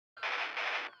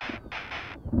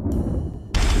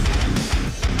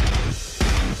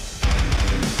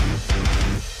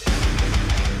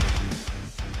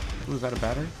is that a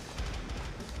battery?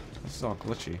 This is all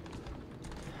glitchy.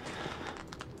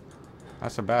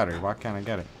 That's a battery. Why can't I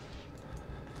get it?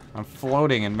 I'm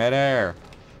floating in midair.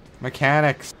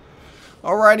 Mechanics.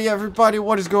 Alrighty, everybody,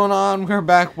 what is going on? We're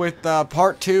back with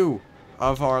part 2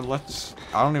 of our let's...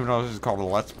 I don't even know if this is called a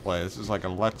let's play. This is like a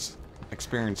let's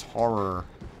experience horror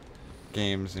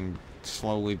games and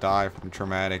slowly die from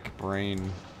traumatic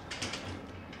brain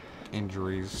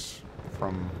injuries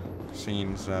from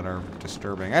scenes that are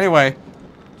disturbing. Anyway,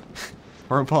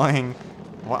 we're playing...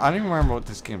 Well, I don't even remember what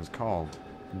this game is called.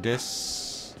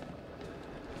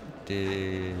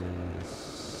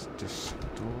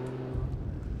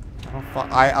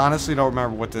 I honestly don't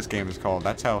remember what this game is called.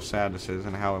 That's how sad this is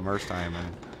and how immersed I am in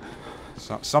it.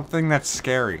 So, something that's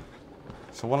scary.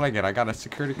 So what did I get? I got a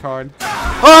security card.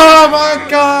 Oh my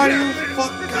god, you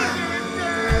fucker!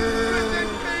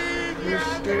 You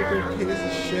stupid piece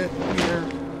of shit here.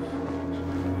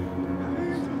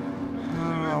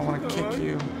 Oh, I want to kick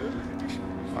you.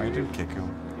 Oh, I did kick him.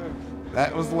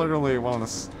 That was literally one of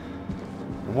the...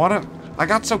 I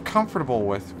got so comfortable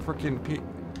with freaking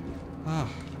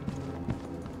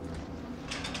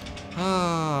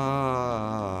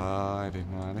I did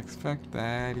not expect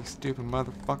that, you stupid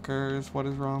motherfuckers. What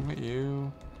is wrong with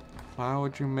you? Why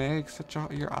would you make such a...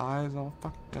 Your eyes all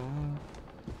fucked up?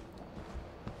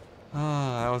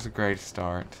 That was a great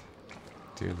start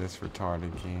to this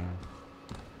retarded game.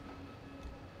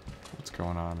 What's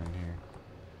going on in here?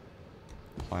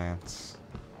 Plants.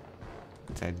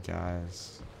 Dead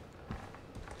guys.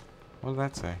 What did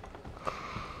that say?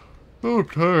 Oh, I'm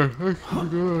tired.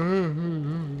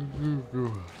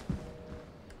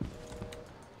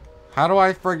 How do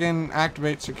I friggin'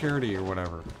 activate security or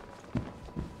whatever?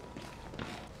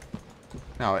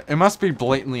 No, it must be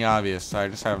blatantly obvious. I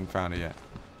just haven't found it yet.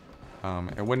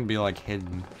 It wouldn't be like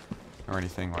hidden or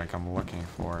anything like I'm looking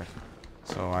for it.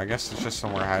 So I guess it's just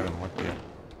somewhere I haven't looked yet.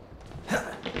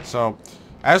 So,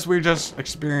 as we just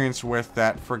experienced with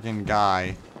that friggin'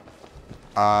 guy,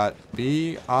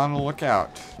 be on the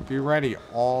lookout. Be ready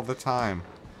all the time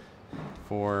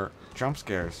for jump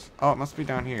scares. Oh, it must be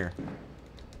down here.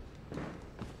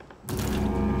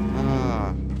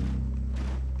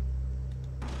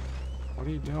 What are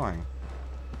you doing?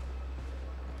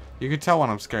 You can tell when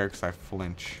I'm scared because I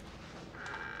flinch.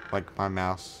 Like my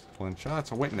mouse flinch. Oh,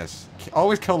 it's a witness.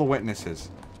 Always kill the witnesses.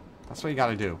 That's what you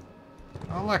gotta do.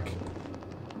 Oh, look.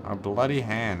 A bloody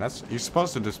hand. That's... You're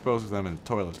supposed to dispose of them in the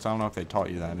toilets. I don't know if they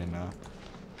taught you that in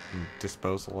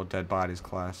disposal of dead bodies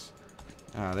class.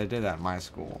 They did that in my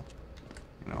school.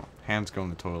 You know, hands go in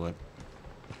the toilet.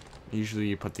 Usually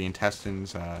you put the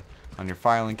intestines on your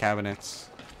filing cabinets.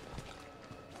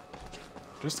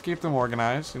 Just to keep them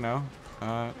organized, you know.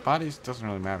 Bodies doesn't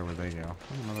really matter where they go. Oh,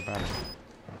 another battery.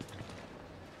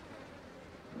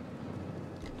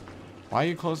 Why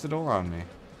you close the door on me?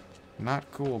 Not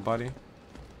cool, buddy.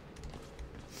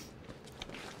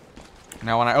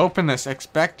 Now, when I open this,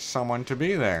 expect someone to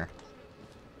be there.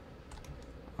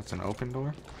 That's an open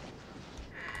door?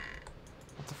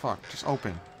 What the fuck? Just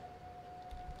open.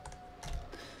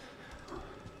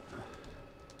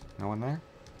 No one there?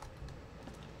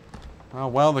 Oh,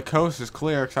 well, the coast is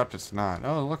clear, except it's not.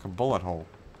 Oh, look, a bullet hole.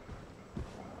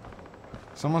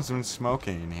 Someone's been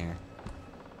smoking in here.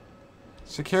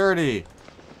 Security!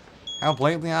 How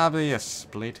blatantly obvious.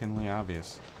 Blatantly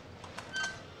obvious.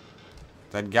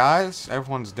 Dead guys?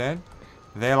 Everyone's dead?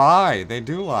 They lie. They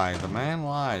do lie. The man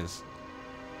lies.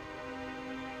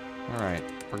 Alright.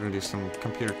 We're gonna do some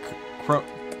computer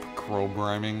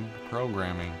programming,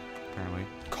 apparently.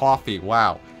 Coffee.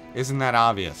 Wow. Isn't that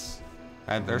obvious?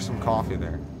 There's some coffee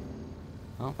there.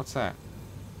 Oh, what's that?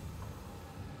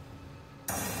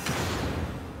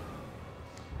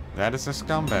 That is a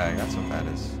scumbag. That's what that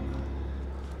is.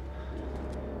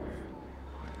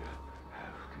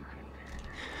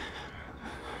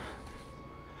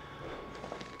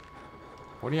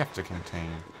 What do you have to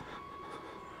contain?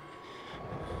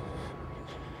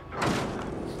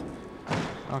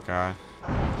 Oh god.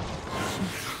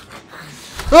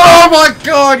 Oh my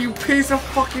god, you piece of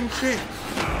fucking shit!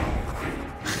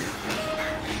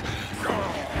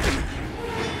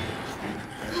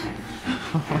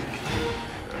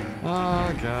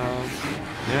 Oh god.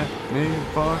 Get me the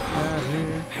fuck out of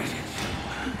here.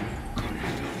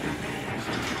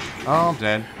 Oh, I'm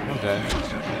dead. I'm dead.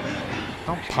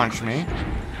 Don't punch me.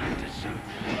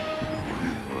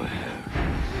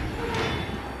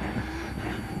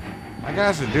 That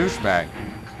guy's a douchebag.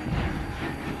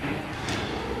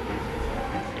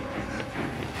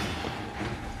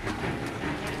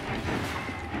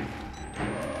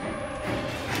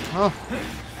 Oh.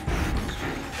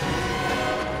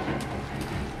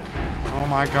 Oh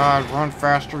my god, run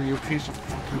faster, you piece of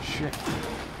fucking shit.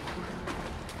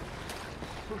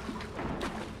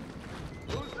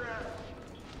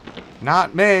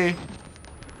 Not me.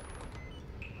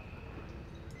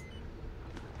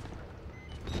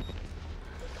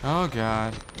 Oh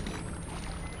god.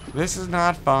 This is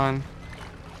not fun.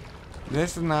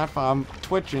 This is not fun. I'm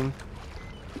twitching.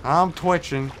 I'm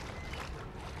twitching.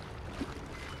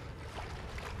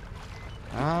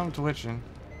 I'm twitching.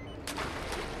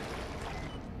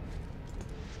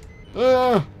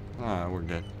 Ah, we're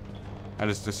good. I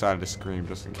just decided to scream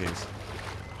just in case.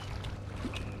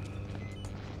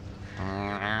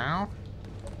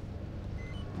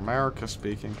 America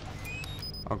speaking.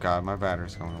 Oh god, my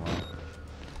battery's going away.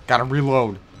 Gotta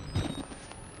reload.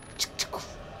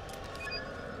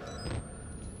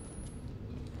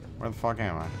 Where the fuck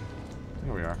am I?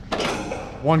 Here we are.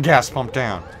 One gas pump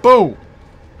down. Boom!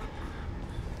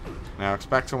 Now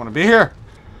expect someone to be here.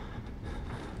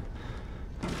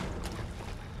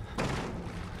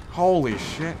 Holy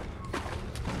shit.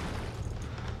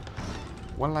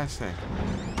 What did I say?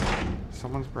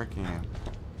 Someone's breaking in.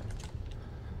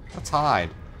 Let's hide.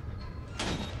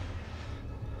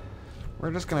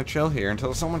 We're just gonna chill here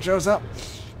until someone shows up.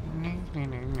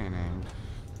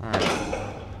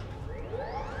 Alright.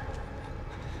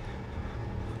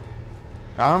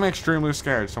 I'm extremely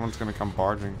scared. Someone's gonna come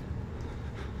barging.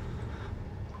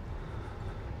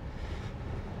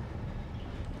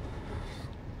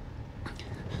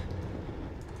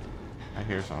 I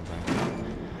hear something.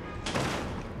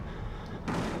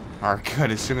 Alright,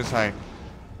 good. As soon as I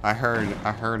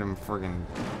heard him friggin'.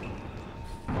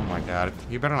 Oh my god.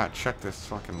 You better not check this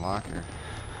fucking locker.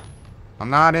 I'm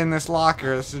not in this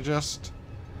locker. This is just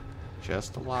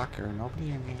a locker. Nobody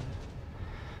in here.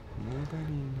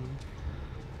 Nobody in here.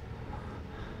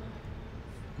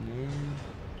 No.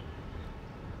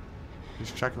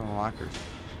 Just checking the lockers.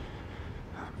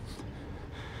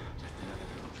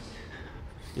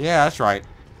 Yeah, that's right.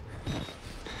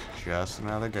 Just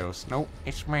another ghost. Nope,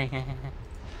 it's me.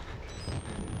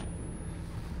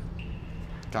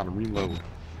 Gotta reload.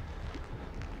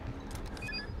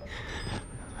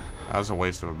 That was a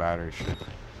waste of a battery, shit.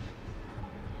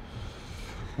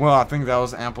 Well, I think that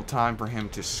was ample time for him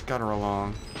to scutter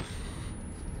along.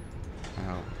 I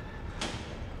hope.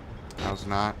 That was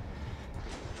not.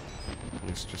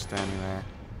 He's just standing there.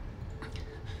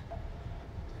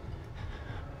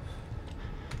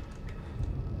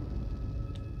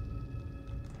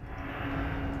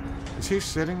 Is he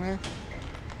sitting there?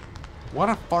 What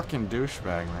a fucking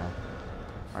douchebag, man.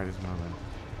 Alright, he's moving.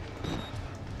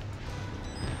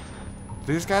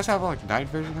 Do these guys have like night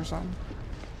vision or something?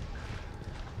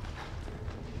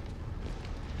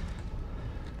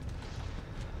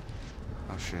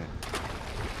 Oh shit.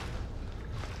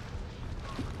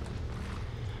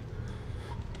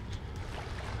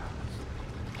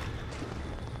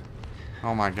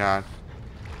 Oh my god.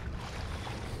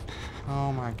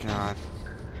 Oh my god.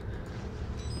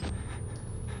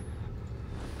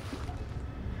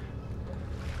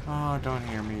 Oh, don't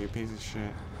hear me, you piece of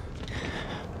shit.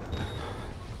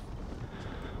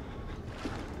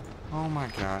 Oh my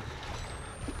god.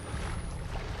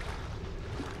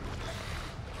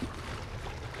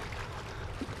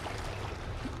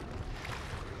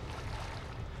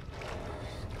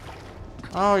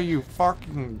 Oh, you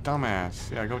fucking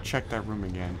dumbass. Yeah, go check that room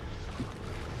again.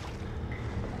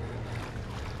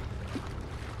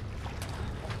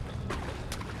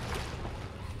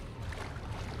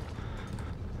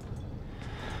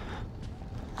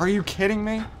 Are you kidding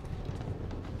me?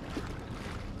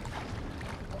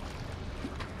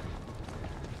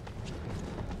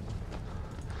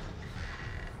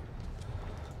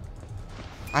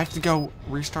 I have to go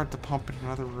restart the pump in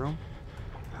another room?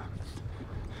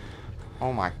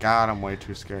 Oh my god, I'm way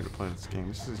too scared to play this game.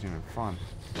 This isn't even fun.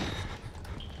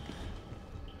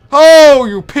 Oh,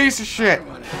 you piece of shit!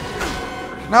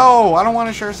 No, I don't want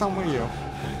to share something with you.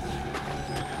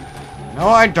 No,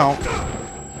 I don't.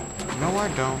 No, I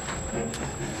don't.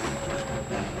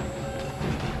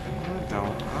 I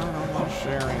don't want to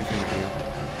share anything with you.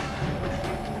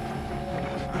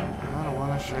 I don't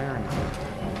want to share anything.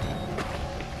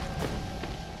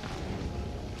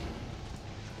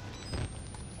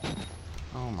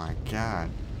 Oh my god.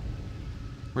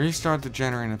 Restart the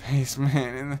generator in the basement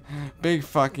and the big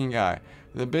fucking guy.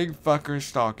 The big fucker is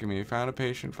stalking me. Found a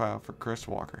patient file for Chris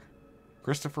Walker.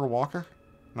 Christopher Walker?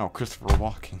 No, Christopher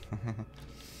Walking.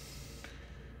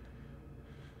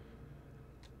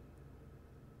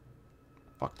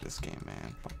 Fuck this game,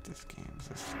 man. Fuck this game.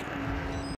 This is scary.